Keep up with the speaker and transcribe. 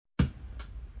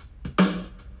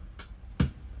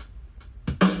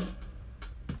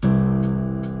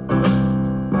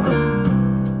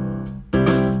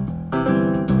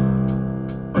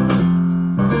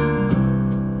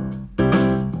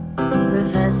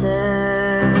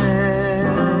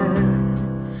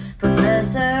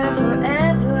Professor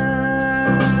forever.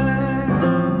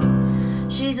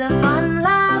 She's a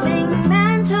fun-loving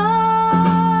mentor,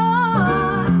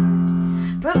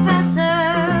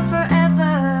 Professor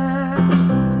forever.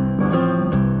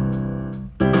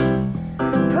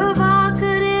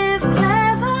 Provocative,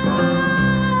 clever,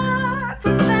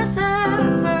 Professor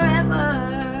forever.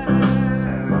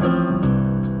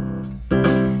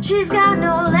 She's got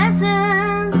no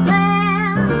lessons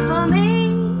planned for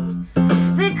me,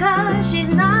 because she's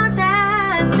not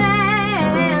that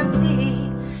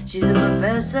fancy. She's a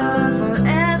professor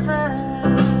forever.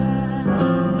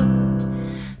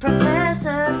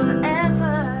 Professor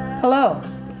forever. Hello.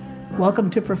 Welcome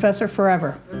to Professor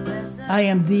Forever. I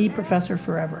am the Professor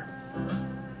Forever.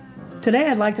 Today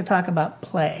I'd like to talk about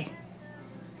play.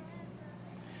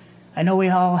 I know we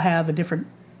all have a different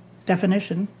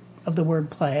definition of the word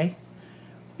play.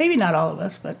 Maybe not all of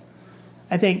us, but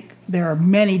I think there are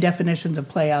many definitions of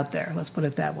play out there. Let's put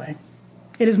it that way.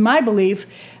 It is my belief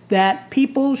that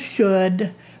people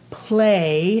should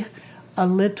play a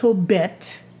little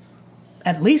bit,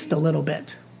 at least a little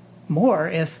bit, more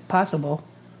if possible,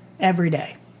 every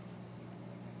day.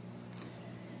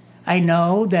 I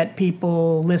know that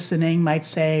people listening might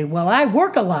say, well, I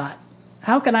work a lot.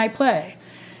 How can I play?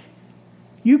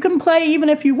 You can play even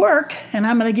if you work, and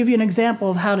I'm going to give you an example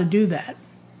of how to do that.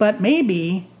 But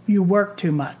maybe you work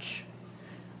too much.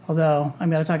 Although I'm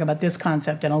going to talk about this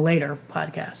concept in a later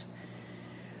podcast.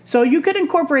 So you could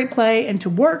incorporate play into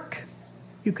work.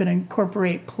 You could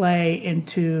incorporate play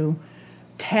into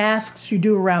tasks you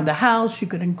do around the house. You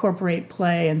could incorporate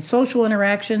play in social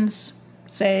interactions,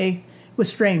 say, with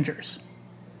strangers.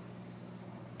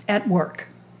 At work.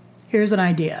 Here's an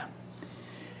idea.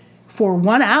 For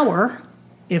 1 hour,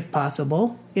 if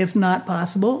possible, if not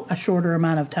possible, a shorter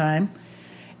amount of time,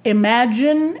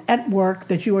 imagine at work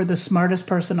that you are the smartest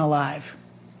person alive.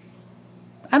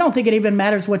 I don't think it even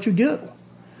matters what you do.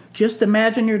 Just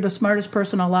imagine you're the smartest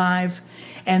person alive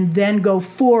and then go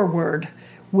forward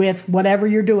with whatever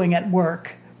you're doing at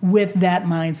work with that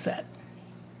mindset.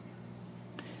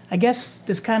 I guess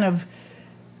this kind of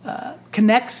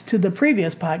connects to the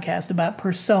previous podcast about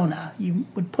persona. You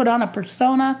would put on a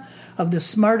persona of the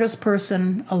smartest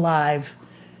person alive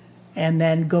and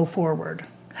then go forward.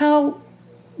 How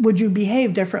would you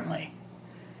behave differently?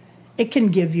 It can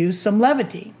give you some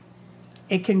levity.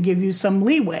 It can give you some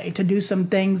leeway to do some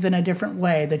things in a different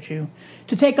way,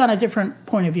 to take on a different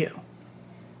point of view.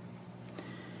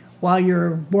 While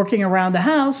you're working around the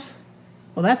house,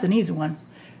 well, that's an easy one.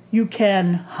 You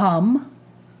can hum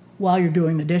while you're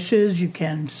doing the dishes. You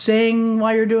can sing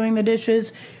while you're doing the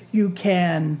dishes. You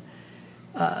can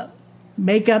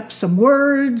make up some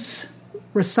words,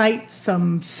 recite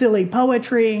some silly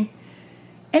poetry.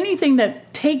 Anything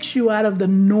that takes you out of the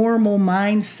normal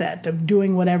mindset of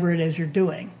doing whatever it is you're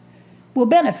doing will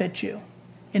benefit you,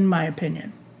 in my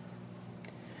opinion.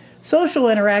 Social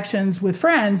interactions with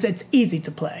friends, it's easy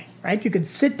to play, right? You could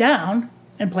sit down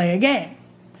and play a game.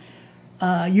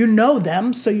 You know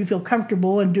them, so you feel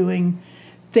comfortable in doing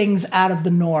things out of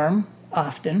the norm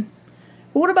often.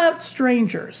 But what about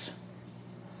strangers?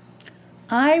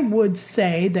 I would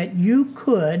say that you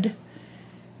could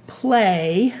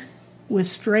play with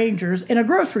strangers in a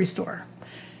grocery store.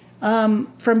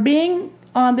 From being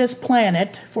on this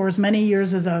planet for as many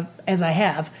years as I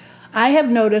have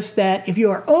noticed that if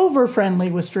you are over-friendly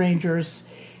with strangers,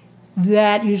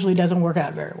 that usually doesn't work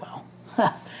out very well.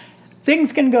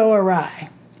 Things can go awry,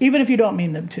 even if you don't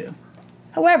mean them to.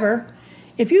 However,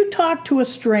 if you talk to a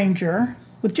stranger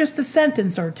with just a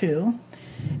sentence or two,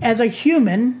 as a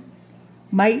human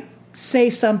might say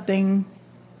something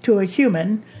to a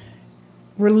human,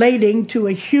 relating to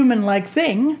a human-like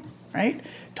thing, right?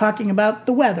 Talking about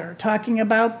the weather, talking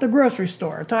about the grocery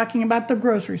store, talking about the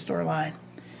grocery store line.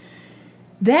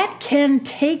 That can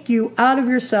take you out of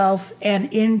yourself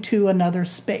and into another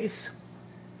space.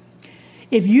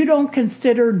 If you don't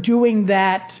consider doing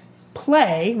that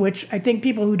play, which I think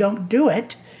people who don't do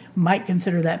it might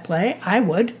consider that play, I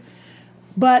would,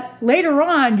 but later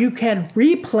on you can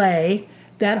replay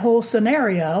that whole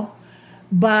scenario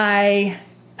by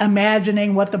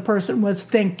imagining what the person was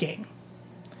thinking.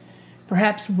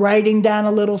 Perhaps writing down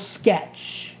a little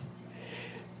sketch,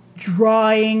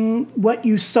 drawing what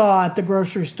you saw at the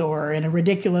grocery store in a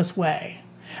ridiculous way.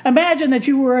 Imagine that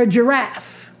you were a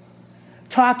giraffe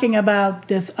talking about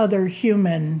this other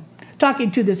human, talking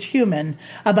to this human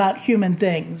about human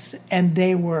things, and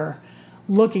they were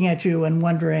looking at you and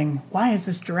wondering, why is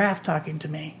this giraffe talking to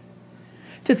me?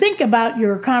 To think about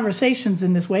your conversations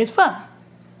in this way is fun,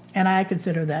 and I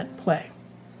consider that play.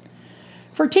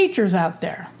 For teachers out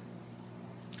there,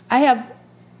 I have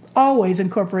always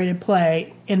incorporated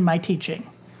play in my teaching.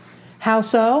 How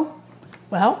so?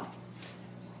 Well,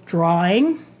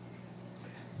 drawing,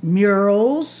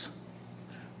 murals,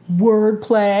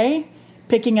 wordplay,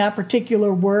 picking out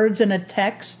particular words in a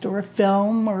text or a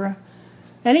film or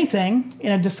anything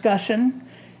in a discussion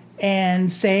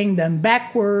and saying them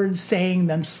backwards, saying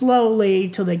them slowly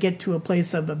till they get to a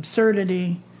place of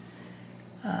absurdity.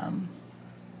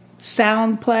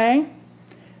 Sound play.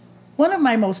 One of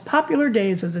my most popular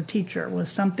days as a teacher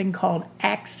was something called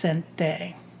Accent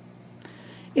Day.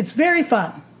 It's very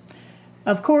fun.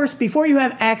 Of course, before you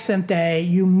have Accent Day,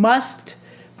 you must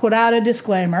put out a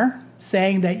disclaimer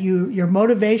saying that your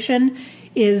motivation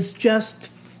is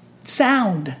just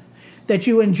sound, that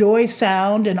you enjoy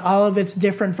sound in all of its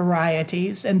different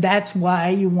varieties, and that's why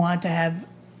you want to have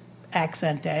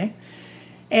Accent Day.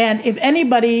 And if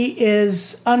anybody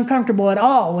is uncomfortable at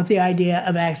all with the idea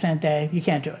of Accent Day, you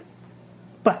can't do it.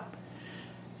 But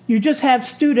you just have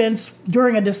students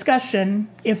during a discussion,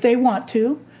 if they want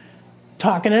to,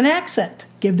 talk in an accent,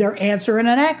 give their answer in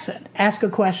an accent, ask a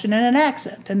question in an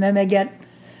accent, and then they get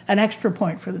an extra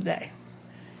point for the day.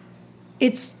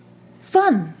 It's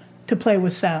fun to play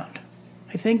with sound.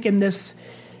 I think in this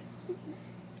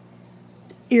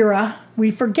era,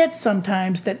 we forget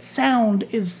sometimes that sound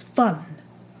is fun.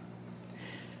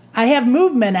 I have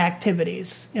movement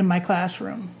activities in my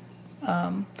classroom.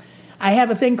 I have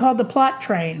a thing called the plot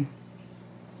train.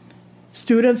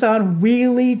 Students on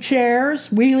wheelie chairs,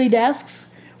 wheelie desks,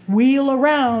 wheel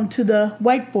around to the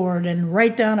whiteboard and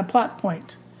write down a plot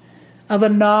point of a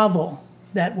novel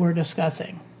that we're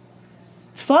discussing.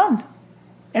 It's fun.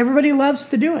 Everybody loves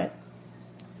to do it.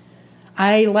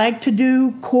 I like to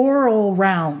do choral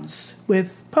rounds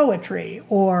with poetry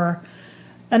or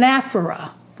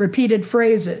anaphora, repeated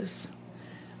phrases.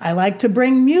 I like to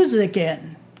bring music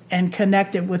in and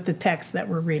connect it with the text that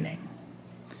we're reading.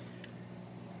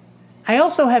 I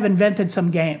also have invented some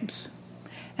games,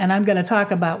 and I'm going to talk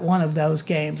about one of those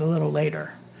games a little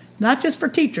later. Not just for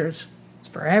teachers, it's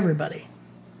for everybody.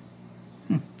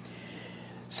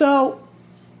 So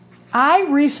I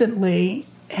recently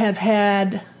have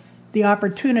had the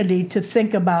opportunity to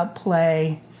think about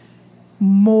play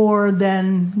more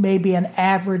than maybe an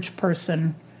average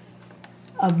person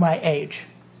of my age.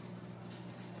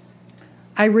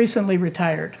 I recently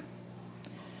retired.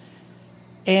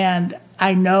 And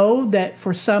I know that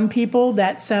for some people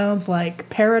that sounds like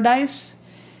paradise,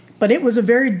 but it was a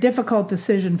very difficult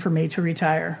decision for me to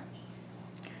retire.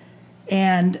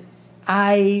 And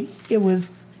it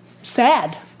was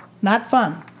sad, not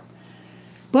fun.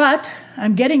 But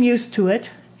I'm getting used to it,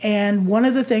 and one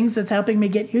of the things that's helping me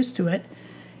get used to it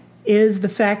is the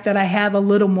fact that I have a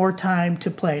little more time to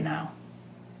play now.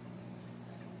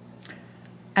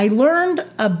 I learned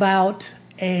about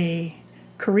a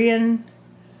Korean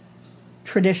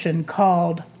tradition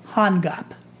called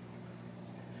Hangap.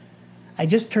 I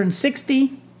just turned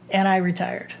 60 and I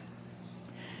retired.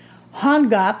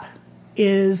 Hangap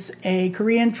is a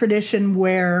Korean tradition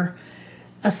where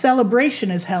a celebration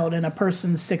is held in a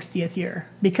person's 60th year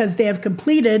because they have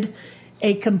completed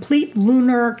a complete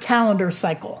lunar calendar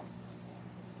cycle.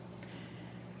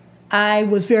 I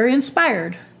was very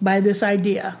inspired by this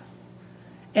idea,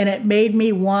 and it made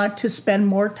me want to spend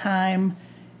more time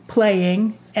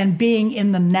playing and being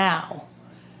in the now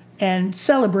and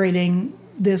celebrating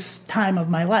this time of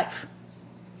my life.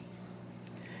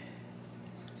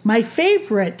 My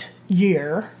favorite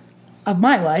year of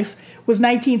my life was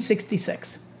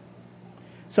 1966.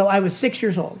 So I was 6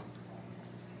 years old.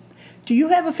 Do you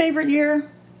have a favorite year?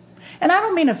 And I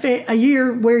don't mean a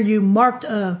year where you marked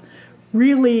a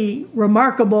really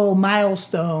remarkable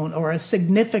milestone or a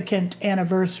significant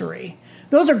anniversary.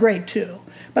 Those are great too.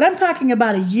 But I'm talking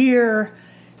about a year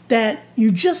that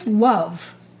you just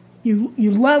love. You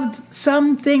loved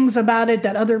some things about it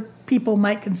that other people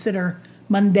might consider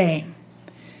mundane.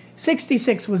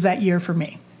 66 was that year for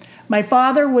me. My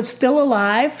father was still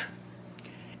alive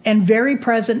and very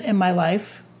present in my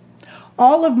life.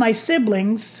 All of my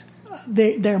siblings,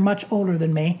 they're much older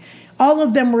than me, all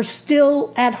of them were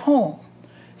still at home.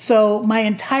 So my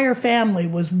entire family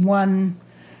was one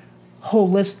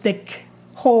holistic,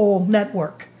 whole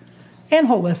network, and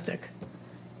holistic.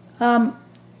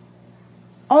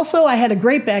 Also, I had a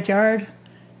great backyard.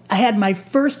 I had my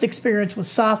first experience with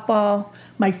softball,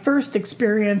 my first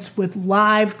experience with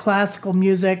live classical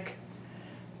music.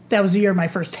 That was the year of my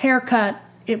first haircut.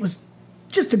 It was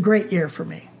just a great year for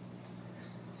me.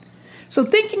 So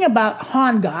thinking about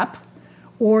Hangap,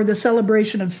 or the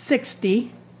celebration of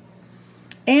 60,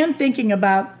 and thinking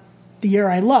about the year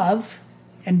I love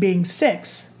and being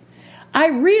 6, I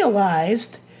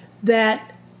realized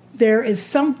that there is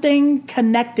something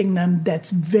connecting them that's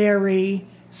very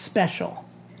special.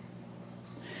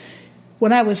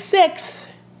 When I was 6,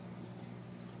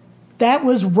 that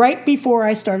was right before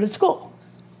I started school.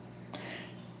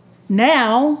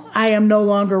 Now I am no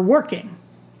longer working.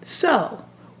 So,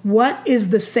 what is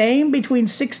the same between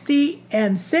 60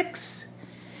 and 6?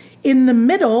 In the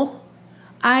middle,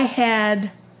 I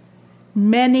had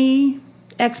many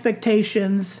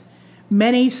expectations,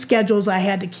 many schedules I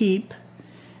had to keep,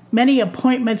 many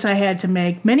appointments I had to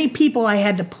make, many people I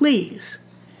had to please.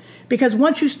 Because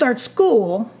once you start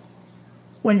school,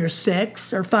 when you're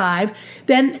 6 or 5,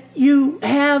 then you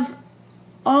have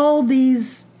all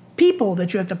these people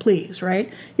that you have to please, right?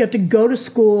 You have to go to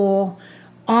school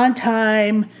on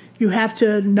time. You have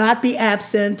to not be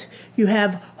absent. You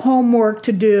have homework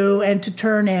to do and to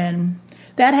turn in.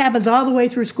 That happens all the way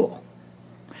through school.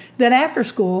 Then after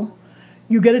school,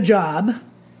 you get a job,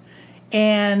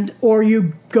 or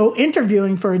you go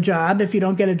interviewing for a job if you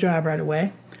don't get a job right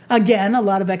away. Again, a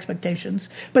lot of expectations.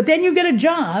 But then you get a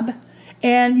job,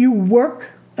 and you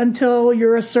work until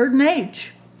you're a certain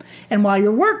age. And while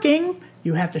you're working,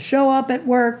 you have to show up at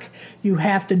work. You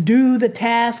have to do the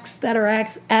tasks that are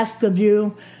asked of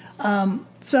you.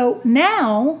 So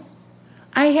now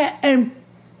I am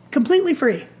completely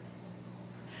free.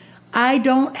 I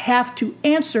don't have to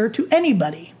answer to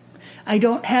anybody. I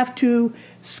don't have to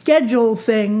schedule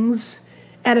things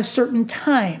at a certain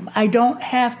time. I don't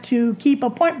have to keep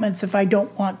appointments if I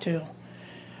don't want to.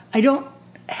 I don't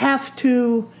have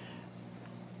to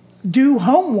do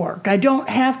homework. I don't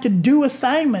have to do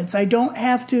assignments. I don't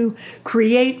have to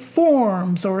create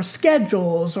forms or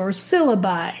schedules or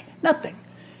syllabi. Nothing.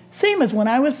 Same as when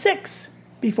I was 6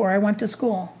 before I went to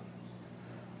school.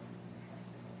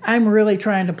 I'm really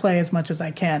trying to play as much as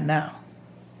I can now.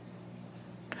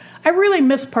 I really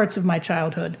miss parts of my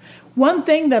childhood. One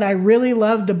thing that I really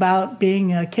loved about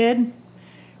being a kid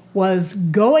was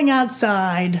going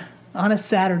outside on a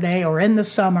Saturday or in the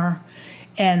summer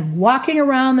and walking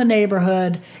around the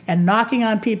neighborhood and knocking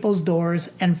on people's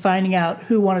doors and finding out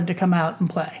who wanted to come out and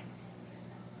play.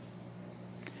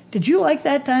 Did you like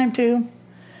that time too?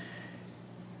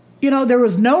 You know, there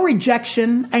was no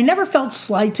rejection. I never felt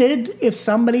slighted if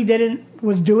somebody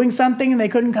was doing something and they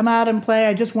couldn't come out and play.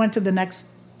 I just went to the next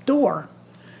door.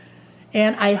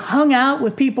 And I hung out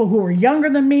with people who were younger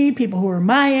than me, people who were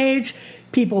my age,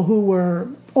 people who were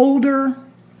older.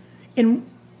 In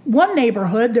one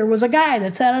neighborhood, there was a guy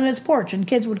that sat on his porch, and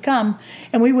kids would come,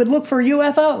 and we would look for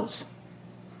UFOs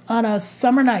on a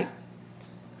summer night.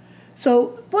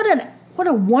 So what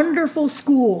a wonderful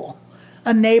school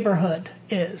a neighborhood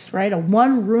is, right? A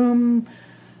one-room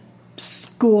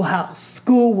schoolhouse,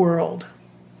 school world.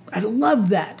 I love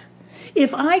that.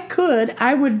 If I could,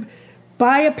 I would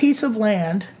buy a piece of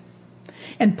land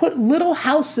and put little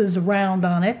houses around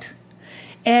on it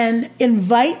and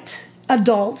invite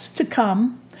adults to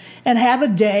come and have a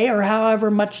day or however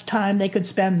much time they could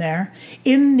spend there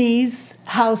in these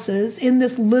houses, in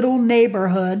this little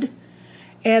neighborhood.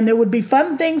 And there would be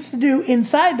fun things to do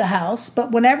inside the house,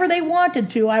 but whenever they wanted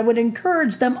to, I would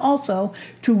encourage them also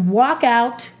to walk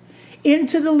out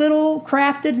into the little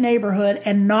crafted neighborhood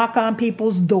and knock on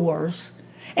people's doors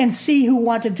and see who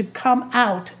wanted to come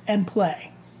out and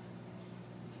play.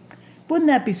 Wouldn't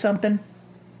that be something?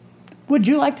 Would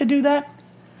you like to do that?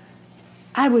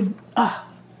 I would.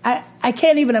 I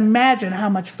can't even imagine how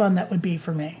much fun that would be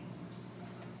for me.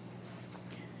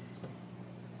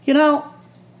 You know,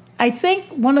 I think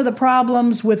one of the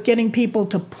problems with getting people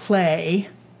to play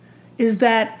is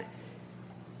that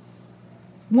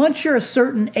once you're a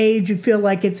certain age, you feel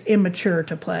like it's immature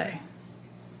to play.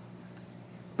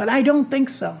 But I don't think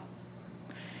so.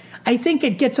 I think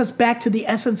it gets us back to the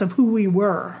essence of who we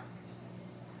were.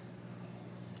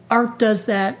 Art does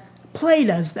that. Play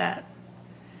does that.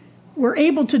 We're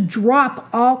able to drop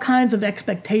all kinds of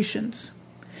expectations.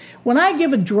 When I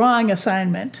give a drawing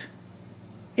assignment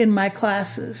in my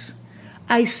classes,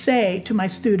 I say to my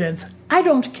students, I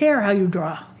don't care how you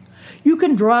draw. You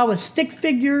can draw with stick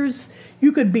figures.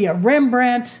 You could be a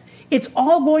Rembrandt. It's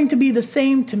all going to be the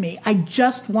same to me. I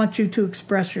just want you to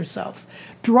express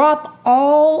yourself. Drop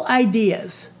all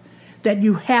ideas that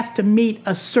you have to meet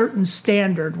a certain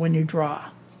standard when you draw.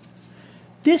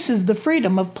 This is the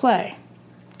freedom of play.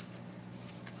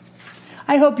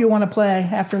 I hope you want to play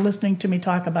after listening to me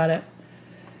talk about it.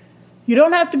 You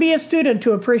don't have to be a student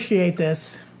to appreciate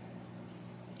this.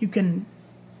 You can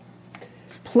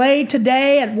play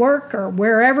today at work or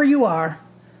wherever you are,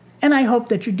 and I hope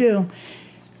that you do.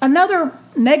 Another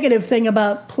negative thing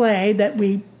about play that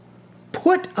we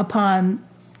put upon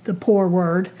the poor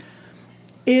word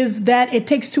is that it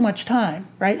takes too much time,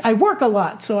 right? I work a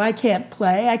lot, so I can't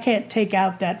play. I can't take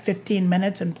out that 15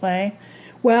 minutes and play.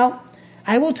 Well,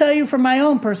 I will tell you from my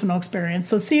own personal experience,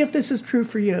 so see if this is true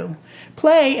for you.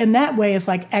 Play in that way is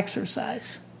like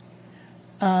exercise.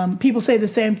 People say the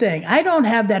same thing. I don't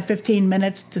have that 15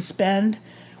 minutes to spend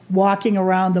walking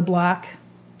around the block.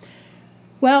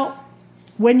 Well,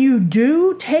 when you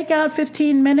do take out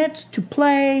 15 minutes to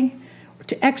play, or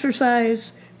to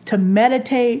exercise, to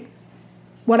meditate,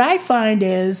 what I find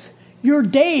is your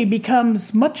day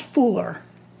becomes much fuller.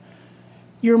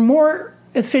 You're more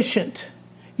efficient.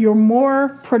 You're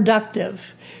more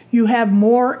productive. You have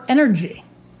more energy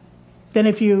than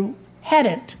if you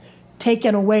hadn't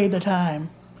taken away the time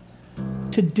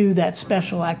to do that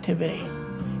special activity.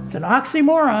 It's an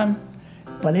oxymoron,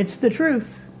 but it's the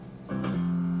truth.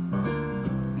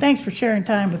 Thanks for sharing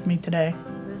time with me today.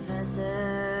 Professor.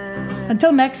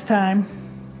 Until next time,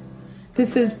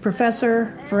 this is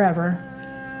Professor Forever,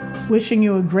 wishing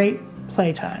you a great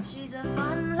playtime. She's a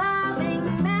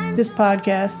fun-loving man. This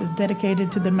podcast is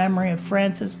dedicated to the memory of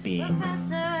Frances Bean,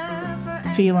 Professor forever.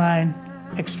 feline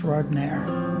extraordinaire.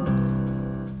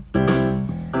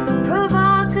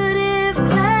 Provocative,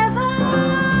 clever.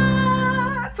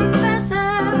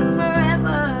 Professor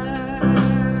forever.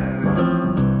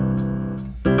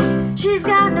 She's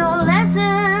got no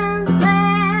lessons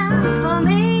planned for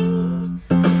me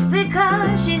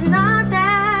because she's not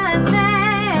that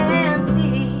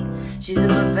fancy. She's a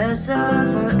professor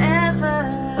forever.